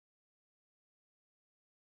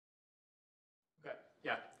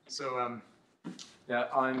Yeah, so yeah,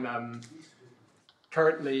 I'm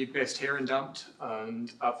currently based here in Dant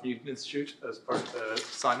and at the Newton Institute as part of the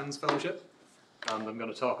Simons Fellowship. And I'm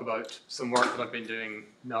going to talk about some work that I've been doing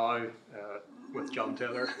now with John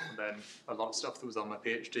Taylor, and then a lot of stuff that was on my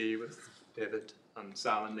PhD with David and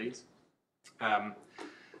Sam and Leeds.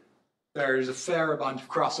 There's a fair amount of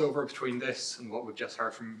crossover between this and what we've just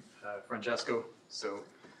heard from Francesco, so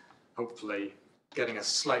hopefully getting a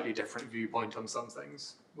slightly different viewpoint on some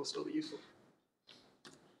things will still be useful.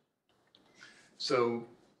 So,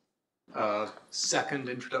 second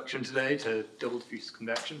introduction today to double-diffusive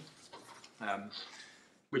convection,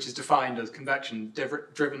 which is defined as convection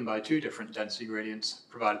driven by two different density gradients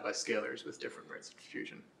provided by scalars with different rates of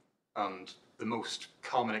diffusion. And the most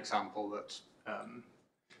common example that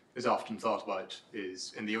is often thought about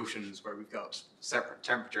is in the oceans, where we've got separate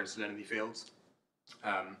temperature and salinity fields,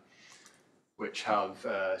 which have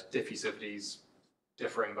diffusivities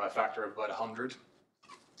differing by a factor of about 100.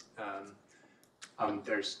 And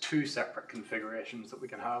there's two separate configurations that we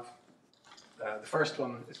can have. The first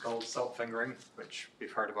one is called salt fingering, which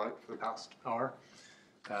we've heard about for the past hour,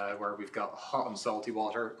 where we've got hot and salty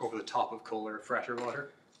water over the top of colder, fresher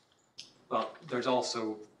water. But there's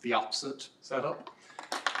also the opposite setup,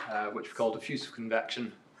 which we call diffusive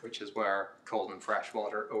convection, which is where cold and fresh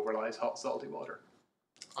water overlies hot, salty water.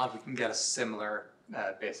 And we can get a similar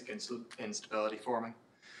basic instability forming.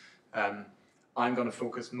 I'm going to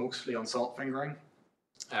focus mostly on salt fingering,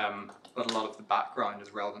 but a lot of the background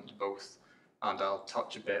is relevant to both, and I'll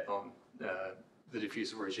touch a bit on the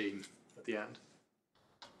diffusive regime at the end.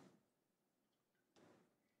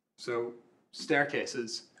 So,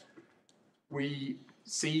 staircases. We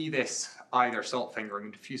see this either salt fingering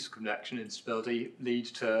and diffusive convection instability lead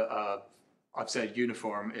to, I've said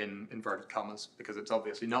uniform in inverted commas because it's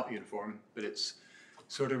obviously not uniform, but it's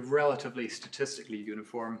sort of relatively statistically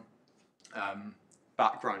uniform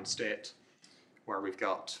background state where we've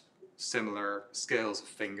got similar scales of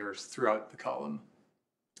fingers throughout the column,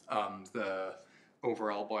 and the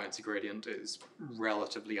overall buoyancy gradient is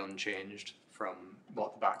relatively unchanged from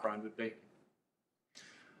what the background would be.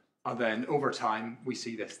 And then over time, we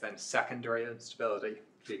see this then secondary instability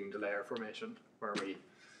leading to layer formation, where we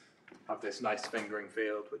have this nice fingering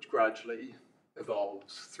field which gradually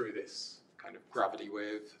evolves through this kind of gravity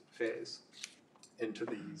wave phase into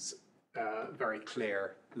these very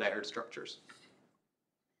clear layered structures.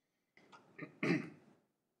 And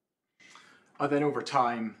then over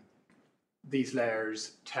time, these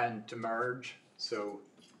layers tend to merge. So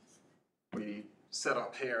we set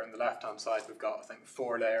up here on the left-hand side, we've got, I think,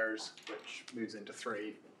 4 layers, which moves into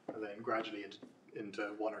 3, and then gradually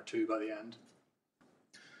into 1 or 2 by the end.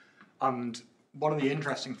 And one of the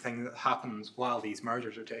interesting things that happens while these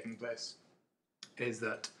mergers are taking place is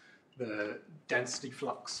that the density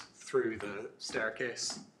flux through the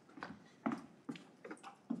staircase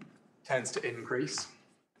tends to increase.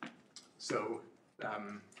 So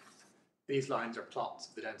these lines are plots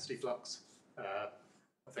of the density flux. I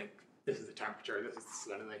think this is the temperature, this is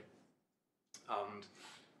the salinity. And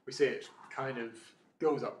we see it kind of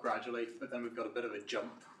goes up gradually, but then we've got a bit of a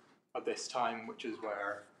jump at this time, which is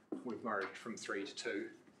where we've merged from 3 to 2.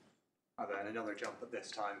 And then another jump at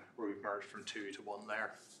this time where we've merged from 2 to 1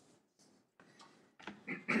 layer.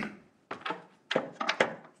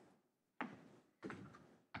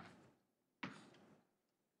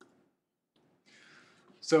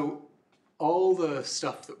 So all the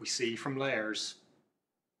stuff that we see from layers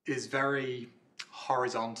is very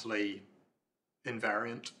horizontally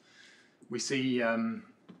invariant. We see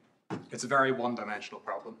it's a very one-dimensional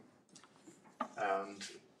problem. And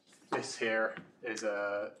this here is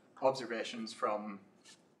observations from,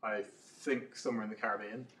 I think, somewhere in the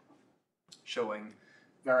Caribbean, showing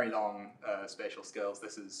very long spatial scales.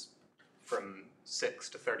 This is from 6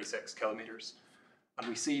 to 36 kilometers. And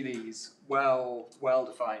we see these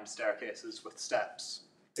well-defined staircases with steps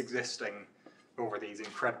existing over these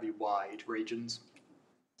incredibly wide regions.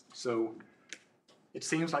 So it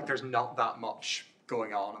seems like there's not that much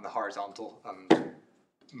going on in the horizontal, and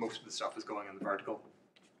most of the stuff is going in the vertical.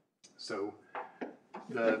 So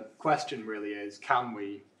the question really is, can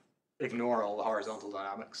we ignore all the horizontal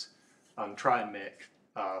dynamics and try and make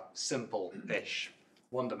a simple-ish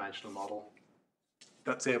one-dimensional model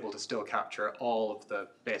that's able to still capture all of the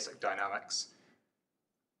basic dynamics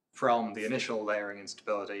from the initial layering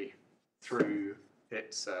instability through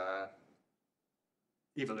its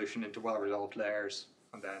evolution into well-resolved layers,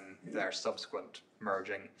 and then their subsequent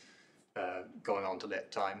merging going on to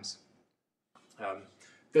late times.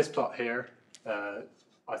 This plot here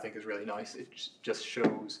I think is really nice. It just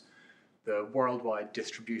shows the worldwide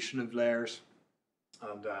distribution of layers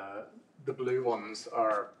And the blue ones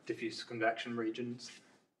are diffuse convection regions.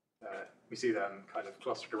 We see them kind of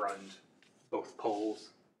clustered around both poles,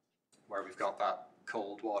 where we've got that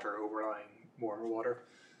cold water overlying warmer water.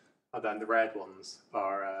 And then the red ones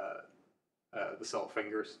are the salt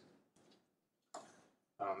fingers.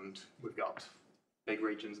 And we've got big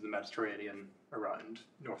regions of the Mediterranean around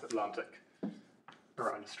North Atlantic,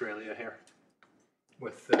 around Australia here,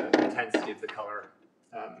 with the intensity of the colour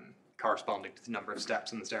corresponding to the number of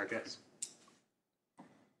steps in the staircase.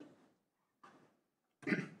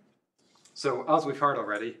 So, as we've heard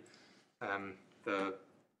already, the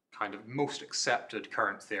kind of most accepted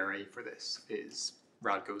current theory for this is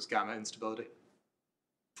Radko's gamma instability,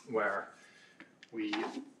 where we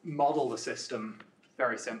model the system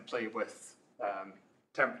very simply with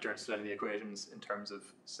temperature and salinity equations in terms of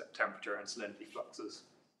temperature and salinity fluxes.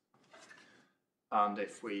 And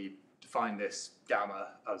if we define this gamma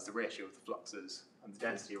as the ratio of the fluxes and the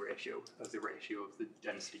density ratio as the ratio of the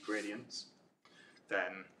density gradients,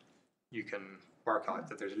 then you can work out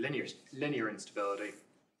that there's a linear instability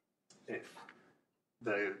if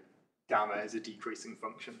the gamma is a decreasing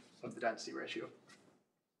function of the density ratio.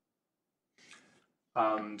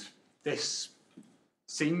 And this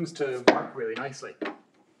seems to work really nicely.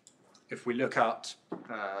 If we look at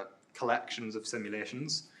collections of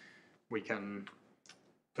simulations, we can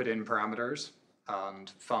put in parameters and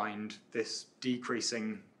find this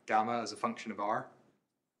decreasing gamma as a function of R.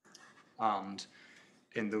 And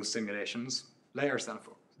in those simulations, layers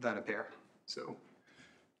then appear. So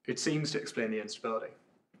it seems to explain the instability.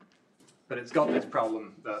 But it's got this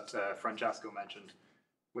problem that Francesco mentioned,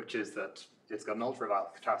 which is that it's got an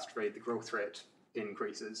ultraviolet catastrophe. The growth rate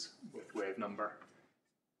increases with wave number,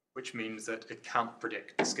 which means that it can't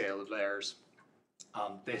predict the scale of layers.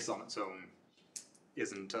 And this on its own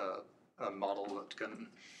isn't a model that can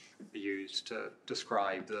be used to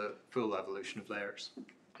describe the full evolution of layers.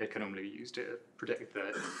 It can only be used to predict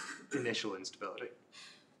the initial instability.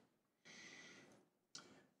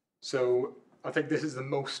 So I think this is the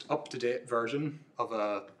most up-to-date version of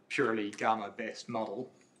a purely gamma-based model,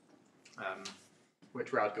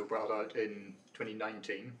 which Radko brought out in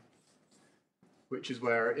 2019, which is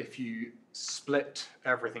where if you split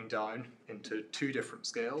everything down into two different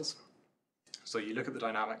scales, so you look at the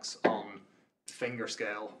dynamics on the finger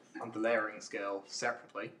scale and the layering scale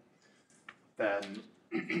separately, then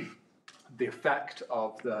the effect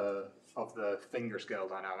of the finger scale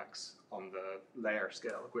dynamics on the layer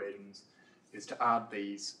scale equations is to add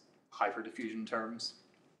these hyperdiffusion terms.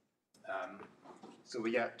 So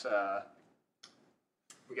we get the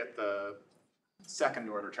second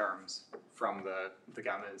order terms from the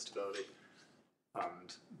gamma instability,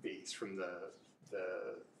 and these from the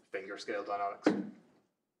finger scale dynamics.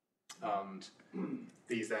 And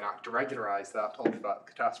these then act to regularize that ultraviolet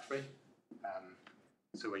catastrophe.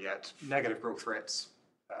 So we get negative growth rates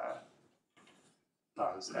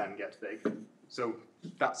as n gets big. So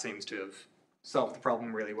that seems to have solved the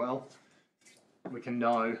problem really well. We can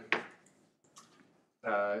now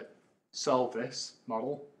solve this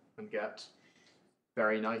model and get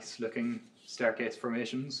very nice looking staircase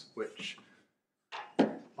formations which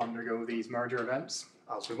undergo these merger events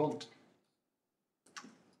as we want.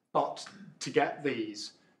 But to get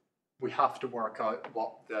these, we have to work out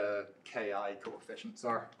what the Ki coefficients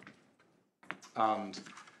are. And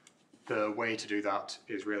the way to do that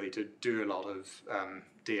is really to do a lot of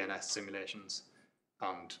DNS simulations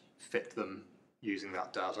and fit them using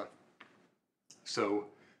that data. So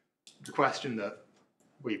the question that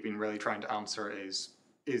we've been really trying to answer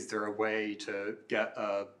is there a way to get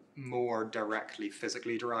a more directly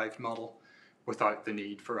physically derived model without the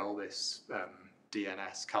need for all this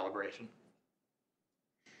DNS calibration?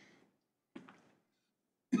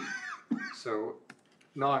 So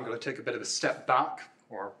now I'm going to take a bit of a step back,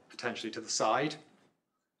 or potentially to the side,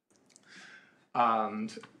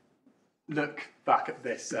 and look back at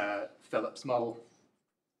this Phillips model.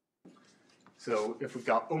 So if we've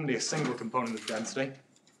got only a single component of density,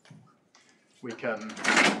 we can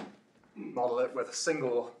model it with a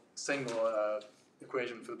single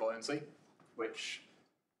equation for the buoyancy, which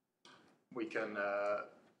we can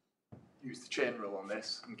use the chain rule on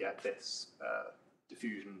this and get this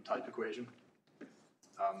diffusion type equation.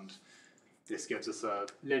 And this gives us a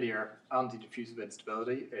linear anti-diffusive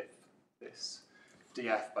instability if this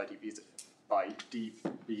df by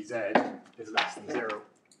dBz is less than 0.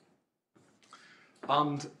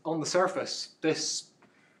 And on the surface, this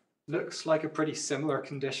looks like a pretty similar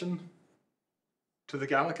condition to the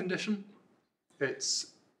gamma condition.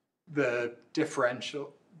 It's the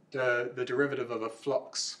differential, the derivative of a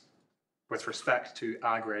flux with respect to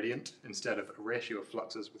a gradient instead of a ratio of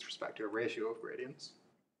fluxes with respect to a ratio of gradients.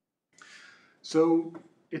 So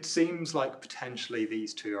it seems like potentially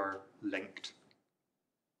these two are linked,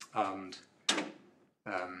 and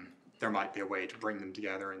there might be a way to bring them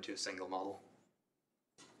together into a single model.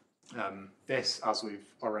 This, as we've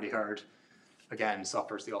already heard, again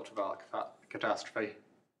suffers the ultraviolet catastrophe,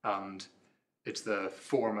 and it's the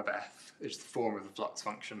form of F, it's the form of the flux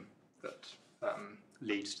function that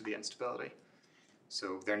leads to the instability.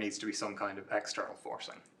 So there needs to be some kind of external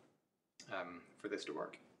forcing for this to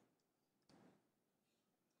work.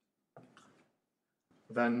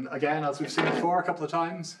 Then again, as we've seen before a couple of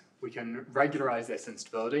times, we can regularize this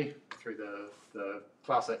instability through the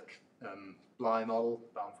classic Bly model,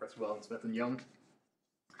 Bamforth, Willen, Smith and Young,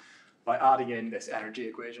 by adding in this energy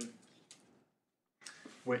equation,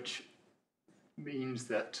 which means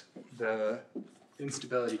that the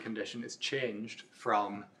instability condition is changed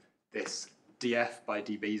from this df by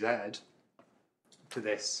dBz to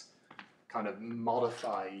this kind of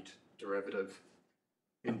modified derivative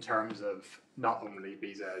in terms of not only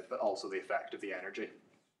Bz but also the effect of the energy.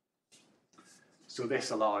 So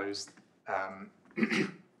this allows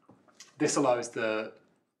this allows the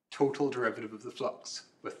total derivative of the flux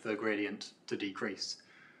with the gradient to decrease,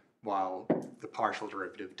 while the partial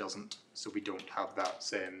derivative doesn't. So we don't have that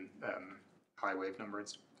same high wave number,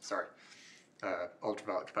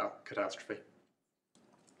 ultraviolet catastrophe.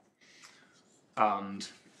 And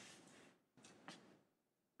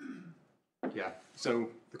yeah, so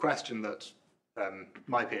the question that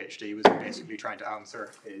my PhD was basically trying to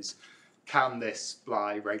answer is, can this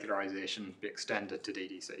Bly regularization be extended to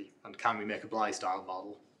DDC? And can we make a Bly style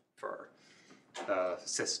model for a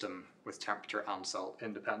system with temperature and salt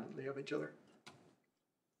independently of each other?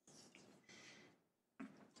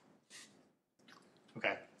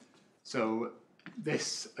 Okay, so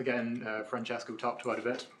this, again, Francesco talked about a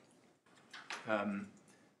bit.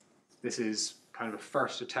 This is kind of a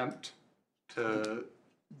first attempt to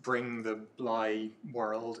bring the Bly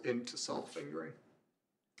world into salt fingering.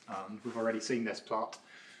 We've already seen this plot.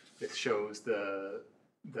 This shows the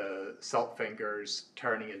salt fingers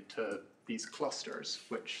turning into these clusters,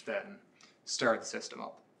 which then stir the system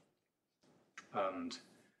up. And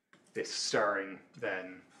this stirring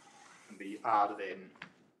then can be added in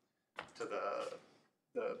to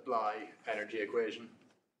the Bly energy equation,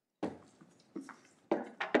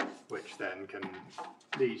 which then can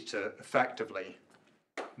lead to effectively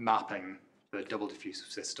mapping the double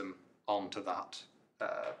diffusive system onto that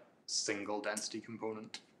single density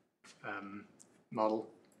component model.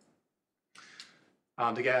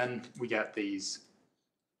 And again, we get these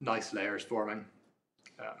nice layers forming,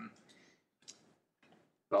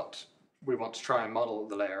 but we want to try and model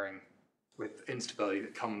the layering with instability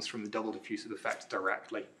that comes from the double diffusive effect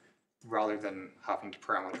directly, rather than having to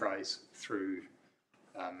parameterize through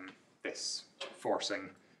this forcing,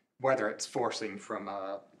 whether it's forcing from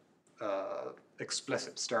a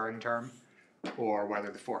explicit stirring term, or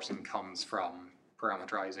whether the forcing comes from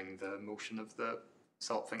parameterizing the motion of the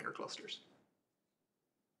salt finger clusters.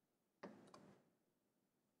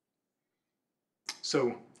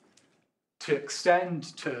 So to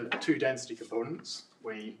extend to two density components,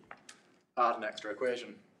 we add an extra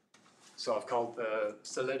equation. So I've called the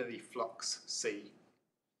salinity flux C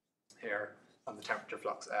here and the temperature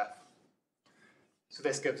flux F. So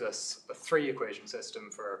this gives us a three equation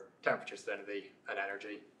system for temperature, salinity and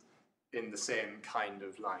energy in the same kind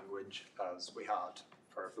of language as we had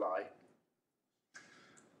for Bly.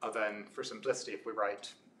 And then for simplicity, if we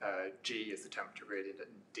write G is the temperature gradient and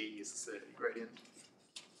D is the salinity gradient,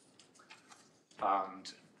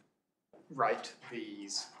 and write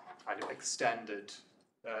these kind of extended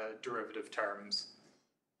derivative terms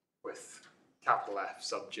with capital F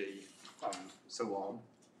sub G and so on,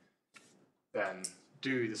 then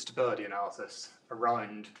do the stability analysis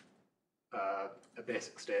around a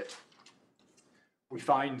basic state, we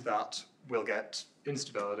find that we'll get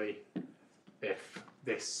instability if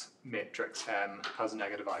this matrix M has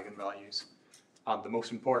negative eigenvalues. And the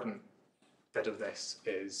most important bit of this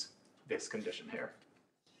is this condition here.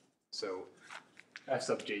 So F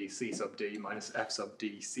sub G, C sub D minus F sub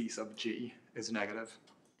D, C sub G is negative.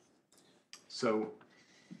 So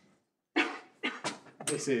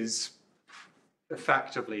this is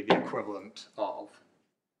effectively the equivalent of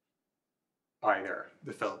either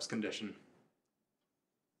the Phillips condition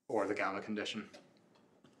or the gamma condition.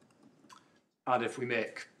 And if we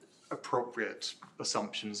make appropriate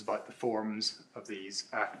assumptions about the forms of these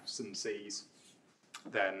F's and C's,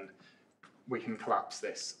 then we can collapse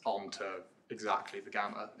this onto exactly the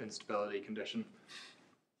gamma instability condition.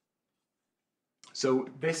 So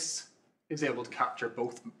this is able to capture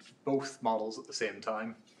both models at the same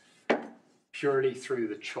time, purely through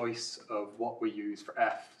the choice of what we use for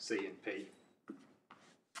F, C, and P.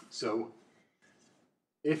 So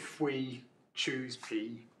if we choose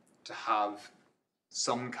P to have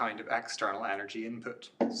some kind of external energy input,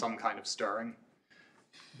 some kind of stirring,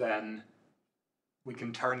 then we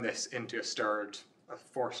can turn this into a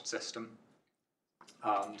forced system,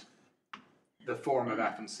 and the form of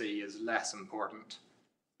F and C is less important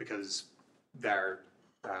because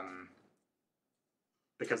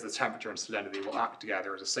because the temperature and salinity will act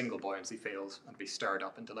together as a single buoyancy field and be stirred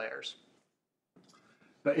up into layers.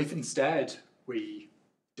 But if instead we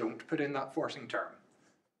don't put in that forcing term,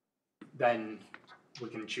 then we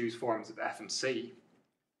can choose forms of F and C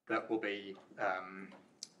that will be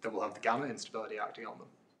that will have the gamma instability acting on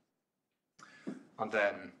them, and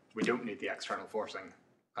then we don't need the external forcing,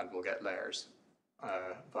 and we'll get layers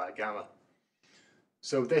via gamma.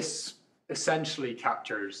 So this essentially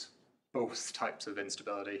captures both types of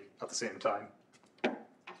instability at the same time,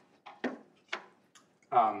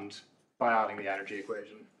 and by adding the energy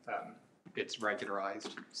equation, it's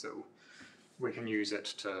regularized, so we can use it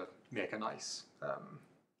to make a nice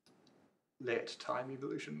late time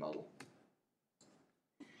evolution model.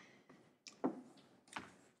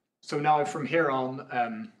 So now from here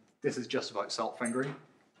on, this is just about salt fingering.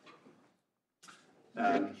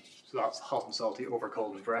 So that's hot and salty over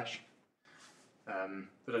cold and fresh.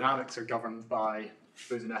 The dynamics are governed by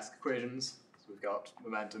Boussinesq equations. So we've got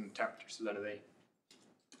momentum, temperature, salinity.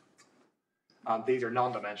 And these are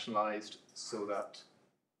non-dimensionalized, so that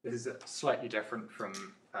this is slightly different from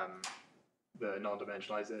the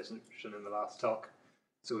non-dimensionalization in the last talk.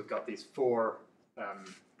 So we've got these four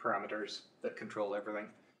parameters that control everything,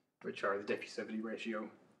 which are the diffusivity ratio.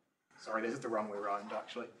 Sorry, this is the wrong way around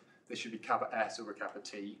actually. This should be kappa S over kappa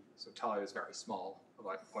T, so tau is very small,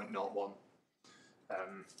 about 0.01.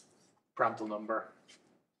 Prandtl number,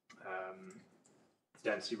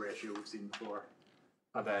 density ratio we've seen before,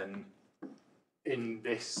 and then in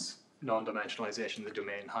this non-dimensionalization, the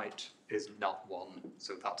domain height is not 1,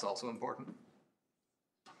 so that's also important.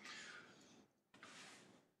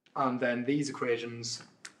 And then these equations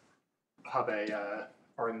have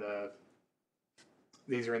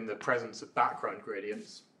these are in the presence of background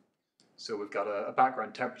gradients. So we've got a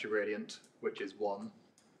background temperature gradient, which is 1.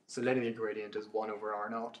 Salinity gradient is 1 over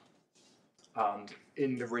R0. And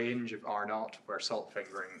in the range of R0, where salt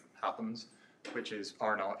fingering happens, which is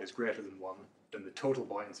R0 is greater than 1, then the total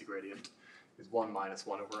buoyancy gradient is 1 minus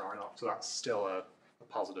 1 over R0. So that's still a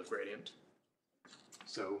positive gradient.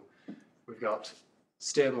 So we've got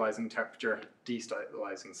stabilizing temperature,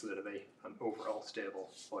 destabilizing salinity, and overall stable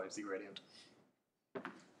buoyancy gradient.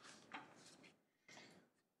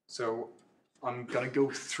 So I'm going to go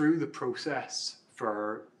through the process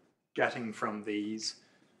for getting from these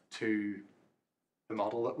to the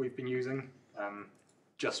model that we've been using,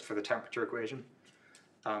 just for the temperature equation.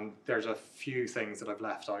 And there's a few things that I've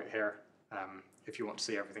left out here. If you want to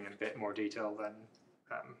see everything in a bit more detail, then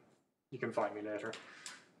you can find me later.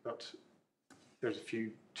 But there's a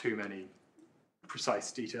few too many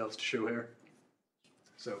precise details to show here.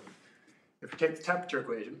 So if we take the temperature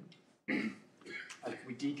equation, and if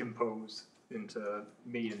we decompose into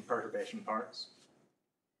mean and perturbation parts,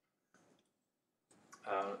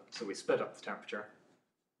 so we split up the temperature,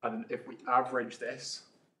 and if we average this,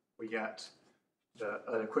 we get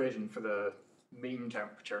an equation for the mean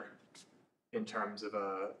temperature in terms of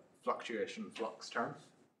a fluctuation flux term.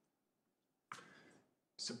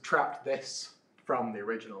 Subtract this from the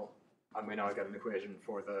original, and we now get an equation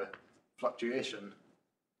for the fluctuation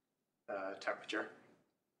temperature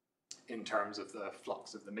in terms of the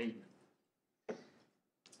flux of the mean.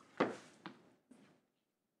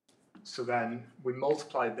 So then we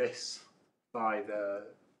multiply this by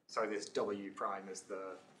this W prime is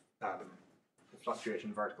the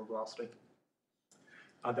fluctuation vertical velocity.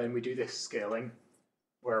 And then we do this scaling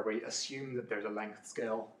where we assume that there's a length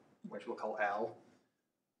scale, which we'll call L.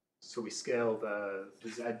 So we scale the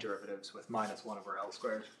Z derivatives with minus 1 over L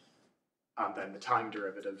squared, and then the time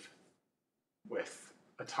derivative with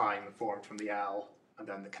a time formed from the L, and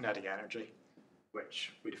then the kinetic energy,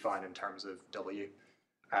 which we define in terms of W.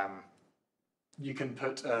 You can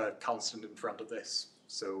put a constant in front of this,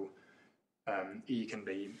 so E can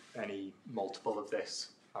be any multiple of this,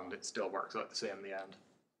 and it still works out the same in the end.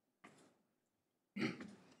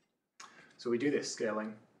 So we do this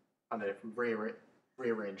scaling, and then if we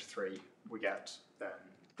rearrange 3, we get then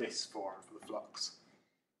this form for the flux,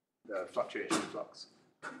 the fluctuation flux,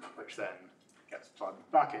 which then gets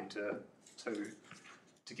plugged back into 2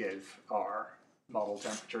 to give our model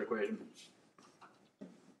temperature equation.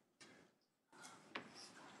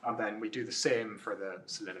 And then we do the same for the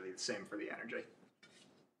salinity, the same for the energy.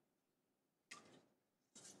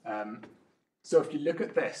 So if you look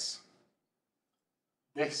at this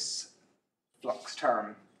flux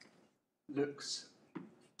term looks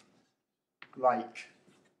like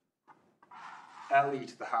LE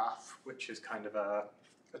to the half, which is kind of a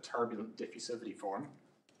turbulent diffusivity form.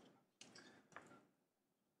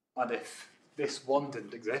 And if this one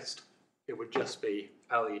didn't exist, it would just be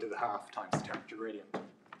LE to the half times the temperature gradient.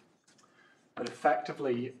 But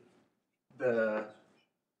effectively, the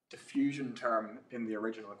diffusion term in the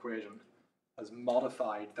original equation has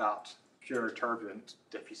modified that pure turbulent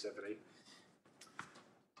diffusivity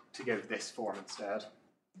to give this form instead.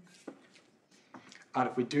 And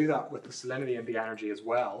if we do that with the salinity and the energy as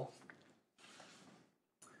well,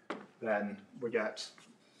 then we get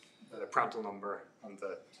the Prandtl number and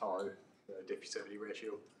the tau, the diffusivity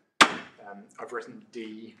ratio. I've written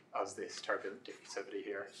D as this turbulent diffusivity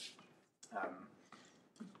here,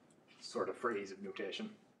 sort of for ease of notation.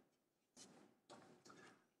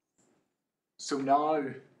 So now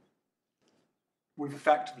we've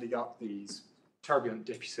effectively got these turbulent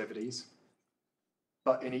diffusivities,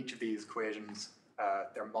 but in each of these equations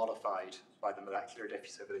they're modified by the molecular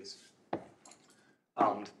diffusivities.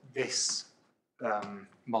 And this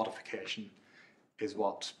modification is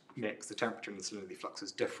what makes the temperature and the salinity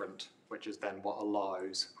fluxes different, which is then what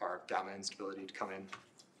allows our gamma instability to come in.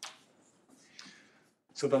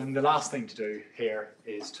 So then the last thing to do here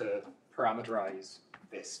is to parameterize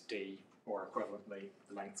this D, or equivalently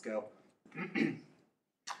the length scale.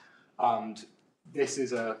 And this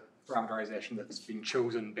is a parameterization that's been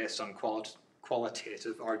chosen based on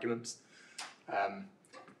qualitative arguments.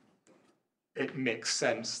 It makes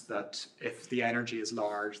sense that if the energy is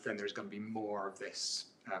large, then there's going to be more of this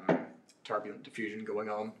turbulent diffusion going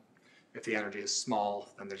on. If the energy is small,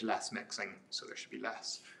 then there's less mixing, so there should be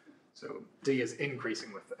less. So D is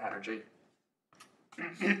increasing with the energy.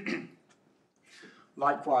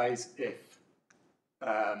 Likewise, if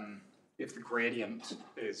the gradient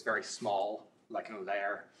is very small, like in a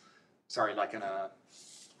layer,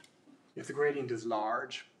 if the gradient is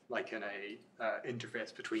large, like in a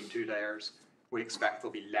interface between two layers, we expect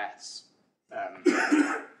there'll be less,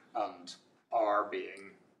 and R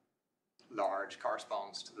being large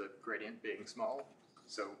corresponds to the gradient being small,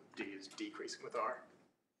 so D is decreasing with R.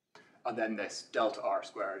 And then this delta R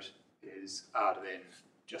squared is added in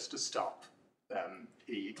just to stop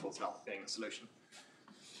E equals not being a solution,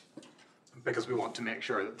 because we want to make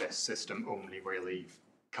sure that this system only really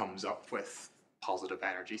comes up with positive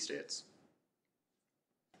energy states.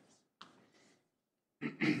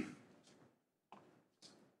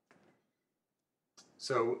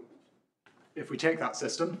 So if we take that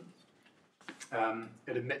system,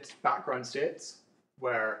 it emits background states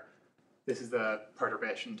where this is the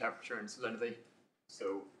perturbation, temperature, and salinity.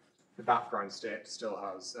 So the background state still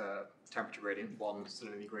has temperature gradient 1,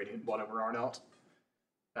 salinity gradient 1 over R naught.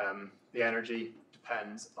 The energy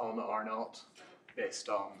depends on the R naught based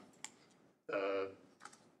on the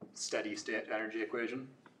steady state energy equation,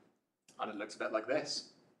 and it looks a bit like this.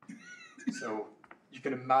 So you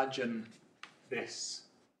can imagine this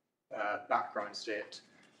background state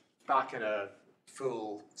back in a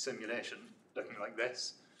full simulation looking like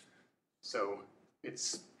this. So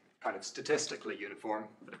it's kind of statistically uniform,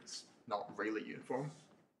 but it's not really uniform.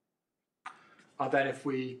 And then if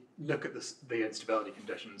we look at the instability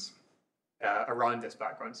conditions around this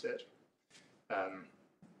background state,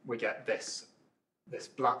 we get this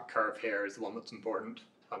black curve here is the one that's important,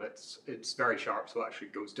 and it's very sharp, so it actually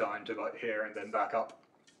goes down to about here and then back up.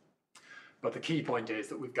 But the key point is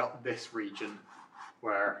that we've got this region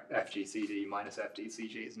where FGCD minus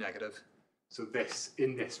FDCG is negative. So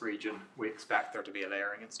in this region, we expect there to be a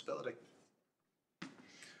layering instability.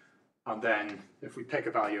 And then if we pick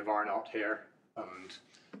a value of R naught here and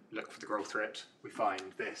look for the growth rate, we find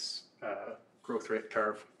this growth rate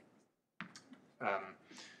curve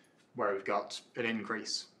where we've got an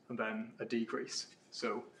increase and then a decrease.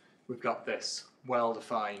 So we've got this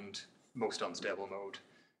well-defined most unstable mode,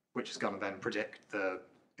 which is going to then predict the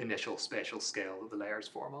initial spatial scale that the layers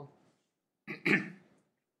form on.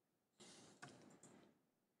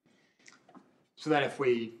 So then if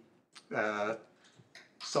we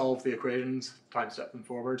solve the equations, time step them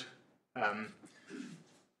forward,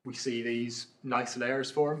 we see these nice layers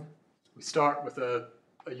form. We start with a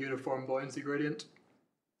uniform buoyancy gradient,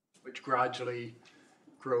 which gradually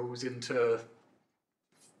grows into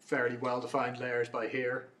fairly well-defined layers by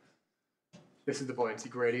here. This is the buoyancy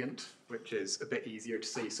gradient, which is a bit easier to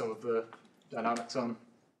see some of the dynamics on.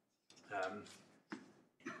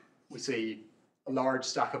 We see a large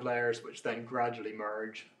stack of layers which then gradually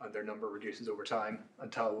merge and their number reduces over time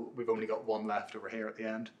until we've only got one left over here at the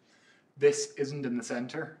end. This isn't in the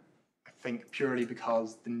center, I think purely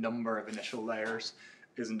because the number of initial layers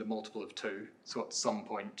isn't a multiple of 2, so at some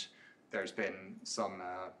point there's been some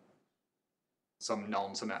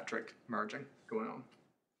non-symmetric merging going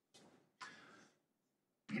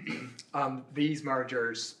on. These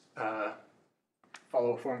mergers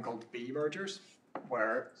follow a form called B mergers,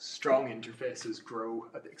 where strong interfaces grow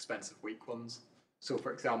at the expense of weak ones. So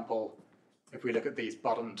for example, if we look at these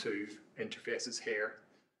bottom 2 interfaces here,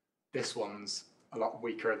 this one's a lot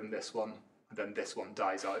weaker than this one, and then this one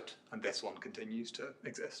dies out, and this one continues to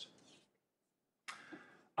exist.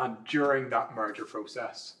 And during that merger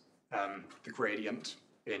process, the gradient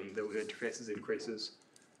in those interfaces increases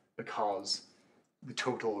because the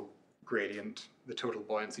total gradient, the total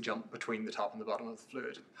buoyancy jump between the top and the bottom of the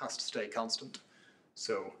fluid has to stay constant.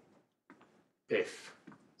 So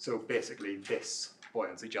basically this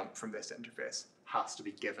buoyancy jump from this interface has to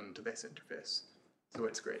be given to this interface. So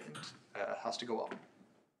its gradient has to go up.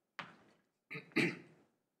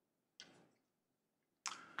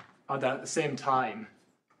 And then at the same time,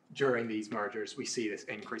 during these mergers, we see this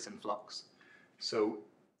increase in flux. So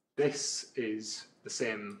this is the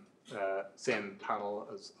same panel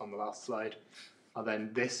as on the last slide. And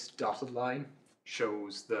then this dotted line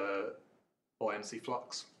shows the buoyancy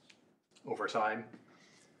flux over time.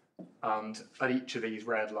 And at each of these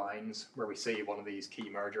red lines, where we see one of these key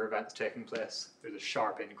merger events taking place, there's a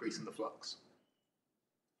sharp increase in the flux.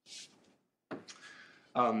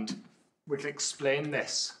 And we can explain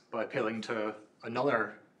this by appealing to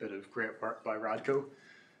another bit of great work by Radko,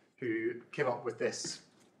 who came up with this,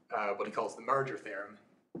 what he calls the merger theorem,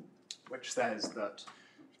 which says that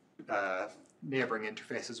neighbouring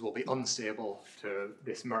interfaces will be unstable to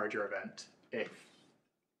this merger event if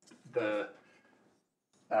the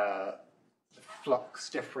flux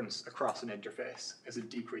difference across an interface is a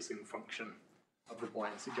decreasing function of the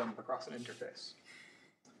buoyancy jump across an interface.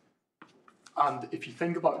 And if you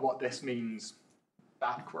think about what this means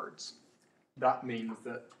backwards, that means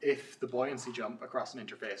that if the buoyancy jump across an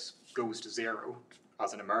interface goes to 0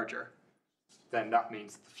 as in a merger, then that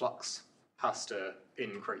means that the flux has to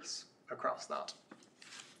increase across that,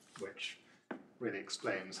 which really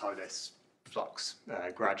explains how this flux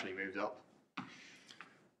gradually moves up.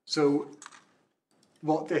 So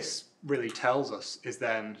what this really tells us is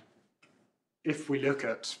then, if we look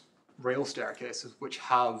at rail staircases which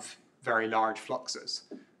have very large fluxes,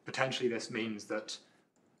 potentially this means that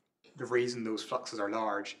the reason those fluxes are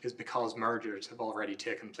large is because mergers have already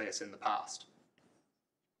taken place in the past.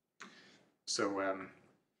 So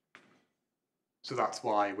that's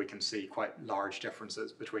why we can see quite large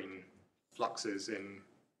differences between fluxes in,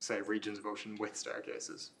 say, regions of ocean with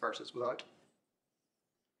staircases versus without.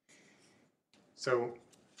 So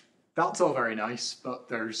that's all very nice, but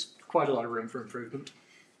there's quite a lot of room for improvement.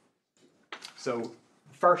 So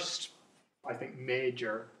the first, I think,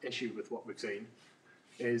 major issue with what we've seen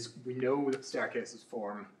is we know that staircases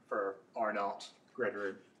form for R0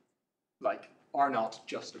 greater, like R0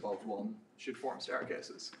 just above 1 should form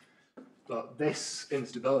staircases. But this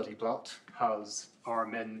instability plot has R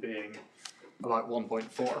min being about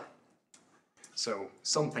 1.4. So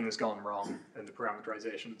something has gone wrong in the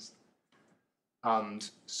parameterizations. And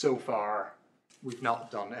so far, we've not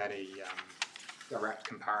done any direct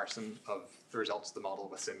comparison of the results of the model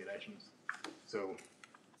with simulations. So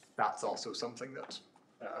that's also something that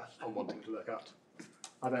I'm wanting to look at.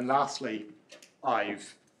 And then lastly,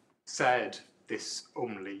 I've said this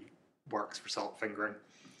only works for salt fingering.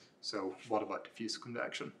 So what about diffuse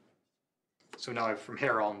convection? So now from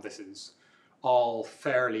here on, this is all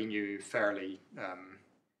fairly new, fairly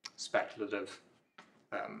speculative,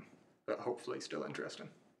 but hopefully still interesting.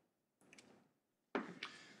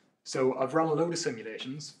 So I've run a load of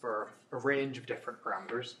simulations for a range of different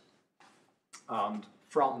parameters, and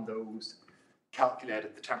from those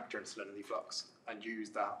calculated the temperature and salinity flux, and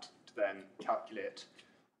used that to then calculate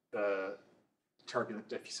the turbulent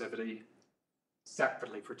diffusivity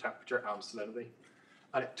separately for temperature and salinity.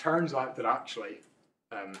 And it turns out that actually,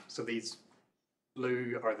 so these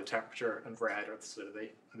blue are the temperature and red are the salinity,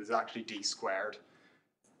 and there's actually d squared.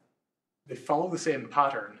 They follow the same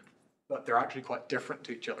pattern, but they're actually quite different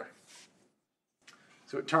to each other.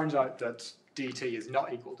 So it turns out that dt is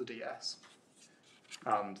not equal to ds,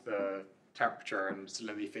 and the temperature and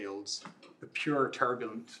salinity fields, the pure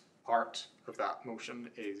turbulent part of that motion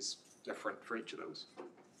is different for each of those.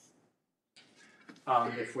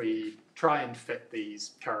 And if we try and fit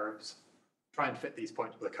these curves, try and fit these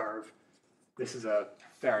points with a curve, this is a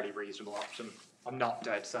fairly reasonable option. I'm not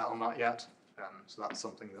dead set on that yet, So that's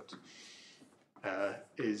something that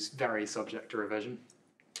is very subject to revision.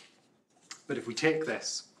 But if we take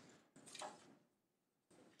this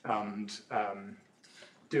and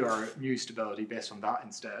do our new stability based on that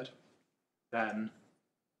instead, then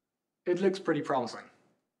it looks pretty promising.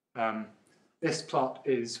 This plot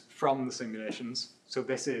is from the simulations, so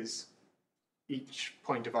this is, each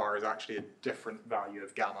point of R is actually a different value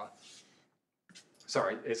of gamma.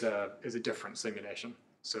 Sorry, is a different simulation.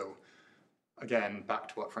 So again, back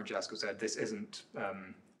to what Francesco said, this isn't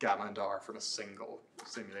gamma and R from a single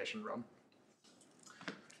simulation run.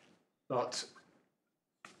 But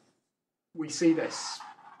we see this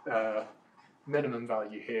minimum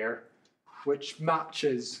value here, which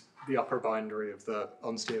matches the upper boundary of the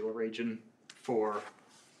unstable region for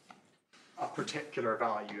a particular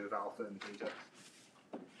value of alpha and beta.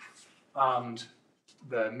 And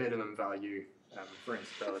the minimum value for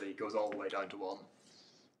instability goes all the way down to 1.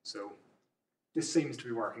 So this seems to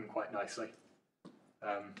be working quite nicely.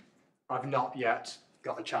 I've not yet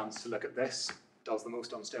got a chance to look at this. Does the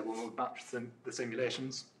most unstable mode match the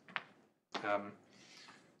simulations?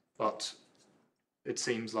 But it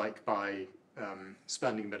seems like by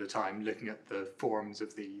spending a bit of time looking at the forms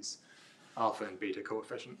of these alpha and beta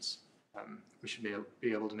coefficients, we should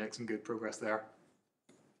be able to make some good progress there.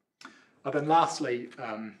 And then lastly,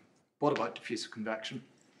 what about diffusive convection?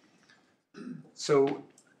 So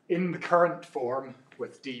in the current form,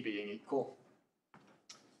 with D being equal,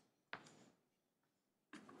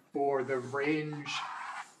 for the range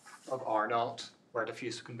of R0 where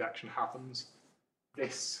diffusive convection happens,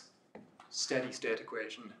 this steady state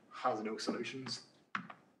equation has no solutions,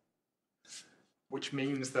 which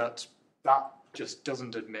means that that just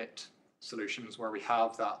doesn't admit solutions where we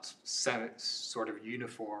have that sort of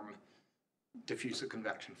uniform diffusive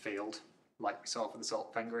convection field, like we saw for the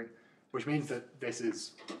salt fingering, which means that this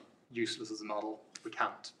is useless as a model. We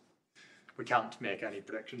can't make any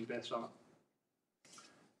predictions based on it.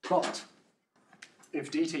 But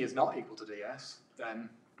if dt is not equal to ds, then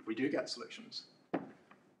we do get solutions.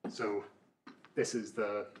 So this is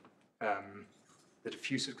the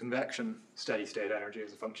diffusive convection steady state energy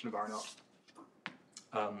as a function of R0.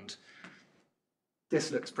 And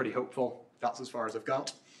this looks pretty hopeful. That's as far as I've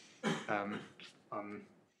got. I'm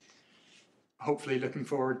hopefully looking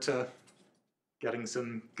forward to getting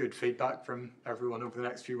some good feedback from everyone over the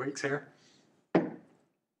next few weeks here.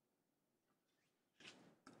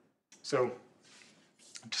 So,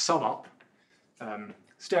 to sum up,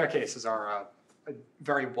 staircases are a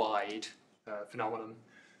very wide phenomenon.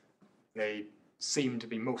 They seem to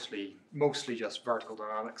be mostly just vertical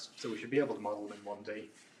dynamics, so we should be able to model them in 1D.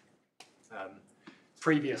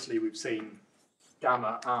 Previously, we've seen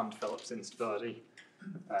gamma and Phillips instability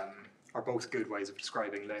are both good ways of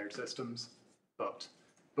describing layered systems, but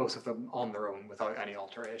both of them on their own without any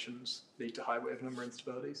alterations lead to high wave number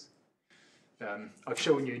instabilities. I've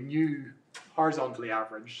shown you a new horizontally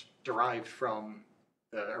averaged, derived from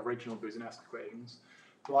the original Boussinesq equations,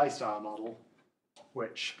 Lie-style model,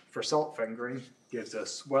 which for salt fingering gives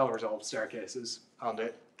us well-resolved staircases, and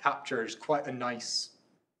it captures quite a nice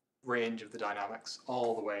range of the dynamics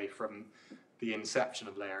all the way from the inception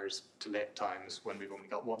of layers to late times when we've only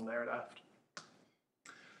got one layer left.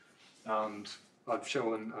 And I've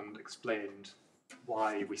shown and explained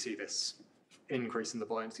why we see this increase in the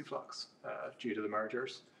buoyancy flux due to the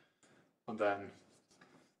mergers. And then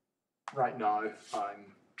right now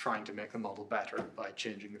I'm trying to make the model better by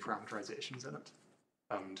changing the parameterizations in it.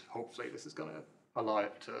 And hopefully this is going to allow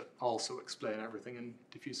it to also explain everything in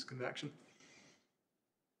diffusive convection.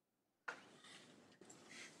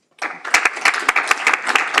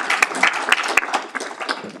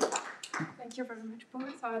 Thank you very much, Paul.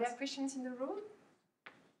 So are there questions in the room?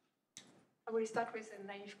 I will start with a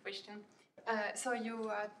naive question. So you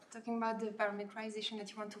are talking about the parameterization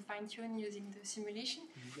that you want to fine-tune using the simulation,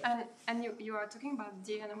 yeah. and you are talking about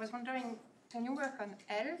D, and I was wondering, can you work on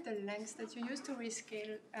L, the length that you use to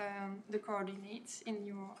rescale the coordinates in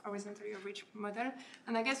your horizontally averaged model?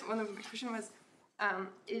 And I guess one of my questions was,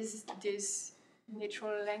 is this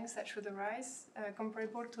natural length that should arise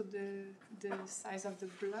comparable to the size of the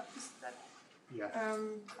blobs that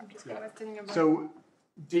Francesco was telling about? So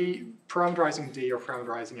parameterizing D or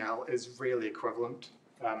parameterizing L is really equivalent.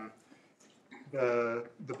 The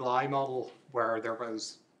Bly model, where there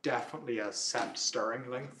was definitely a set stirring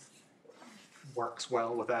length, works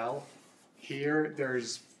well with L. Here,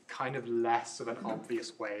 there's kind of less of an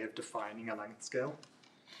obvious way of defining a length scale,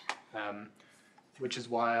 which is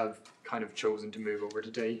why I've kind of chosen to move over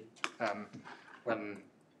to D. When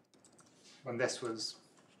this was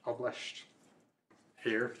published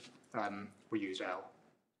here, we used L.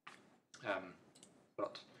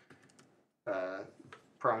 But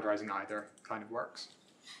parameterizing either kind of works.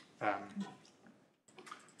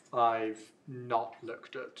 I've not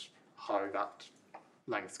looked at how that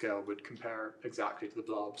length scale would compare exactly to the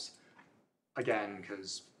blobs, again,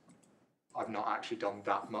 because I've not actually done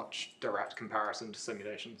that much direct comparison to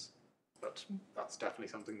simulations, but that's definitely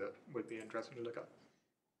something that would be interesting to look at.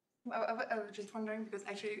 I was just wondering, because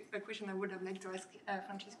actually a question I would have liked to ask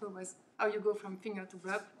Francesco was how you go from finger to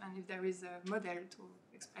blob, and if there is a model to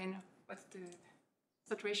explain what's the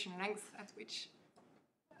saturation length at which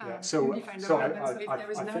you define the blob, and so if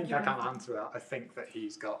there is an I think I argument. can't answer that. I think that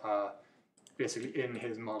he's got, basically in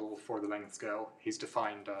his model for the length scale, he's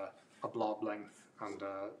defined a blob length and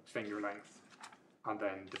a finger length, and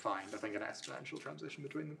then defined, I think, an exponential transition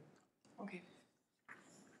between them. Okay.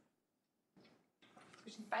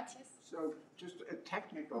 Yes. So just a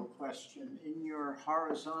technical question. In your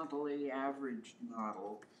horizontally averaged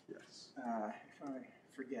model, Yes. If I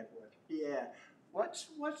forget what, yeah,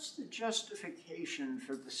 what's the justification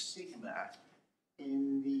for the sigma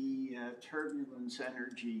in the turbulence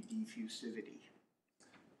energy diffusivity?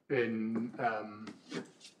 In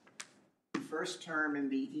First term in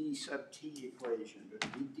the E sub t equation, but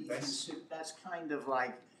that's kind of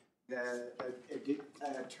like the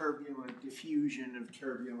turbulent diffusion of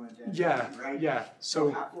turbulent energy, right? Yeah.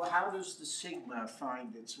 So how does the sigma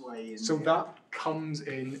find its way in? So there? that comes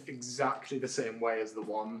in exactly the same way as the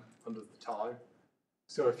one under the tau.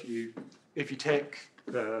 So if you take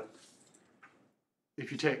the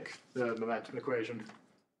momentum equation,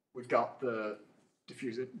 we've got the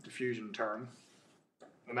diffusion term,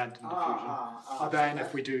 momentum diffusion. And then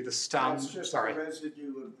if we do the That's just a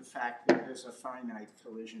residue of the fact that there's a finite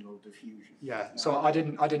collisional diffusion. Yeah. So I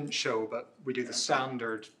didn't show, but we do the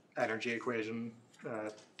standard energy equation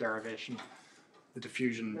derivation. The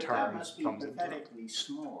diffusion But term that must be comes in. pathetically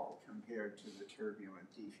small compared to the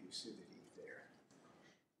turbulent diffusivity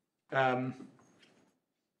there.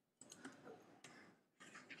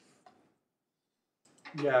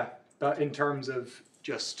 Yeah, but in terms of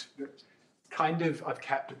just kind of, I've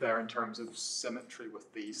kept it there in terms of symmetry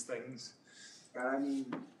with these things. But I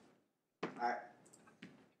mean,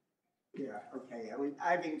 yeah, okay.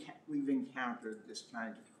 We've encountered this kind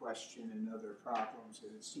of question in other problems,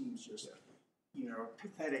 and it seems just,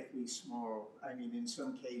 pathetically small. I mean, in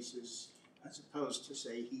some cases, as opposed to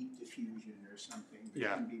say heat diffusion or something, it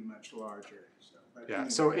can be much larger. So, but Yeah, anyway,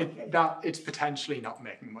 so it's potentially not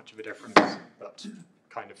making much of a difference, but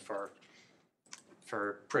kind of for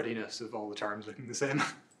prettiness of all the terms looking the same.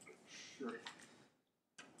 Sure.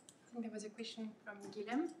 I think there was a question from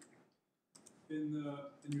Guillaume. In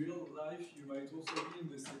real life, you might also be in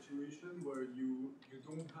the situation where you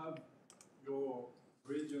don't have your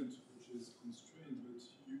gradient, which is constrained, but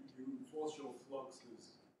you force your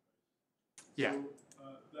fluxes. Yeah. So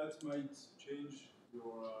that might change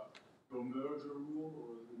your merger rule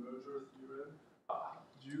or the merger theorem.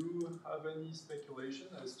 Do you have any speculation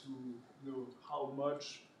as to how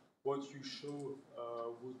much what you show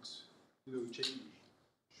would change?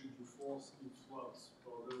 Should you force in flux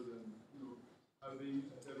rather than having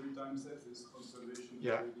at every time set this conservation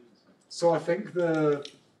gradient? So I think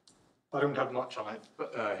I don't have much on it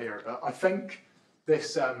here, but I think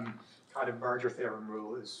this kind of merger theorem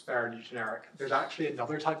rule is fairly generic. There's actually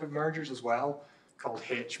another type of mergers as well called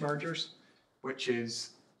H mergers, which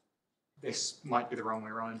is, this might be the wrong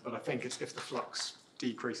way around, but I think it's if the flux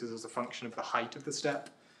decreases as a function of the height of the step,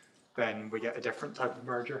 then we get a different type of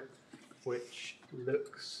merger, which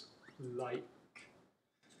looks like,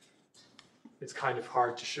 it's kind of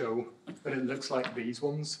hard to show, but it looks like these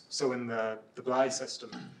ones. So in the Bly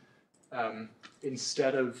system,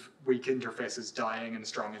 instead of weak interfaces dying and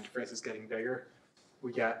strong interfaces getting bigger,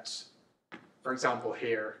 we get, for example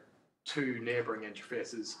here, two neighboring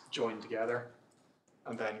interfaces join together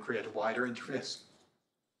and then create a wider interface.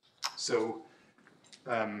 So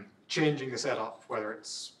changing the setup, whether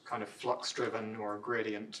it's kind of flux driven or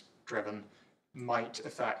gradient driven, might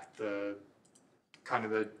affect the kind of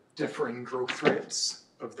the differing growth rates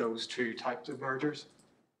of those two types of mergers.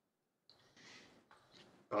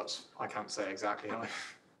 But I can't say exactly how.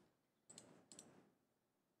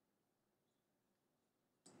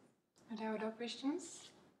 Are there other questions?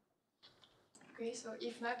 Okay, so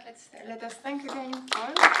if not, let us thank again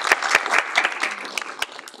all.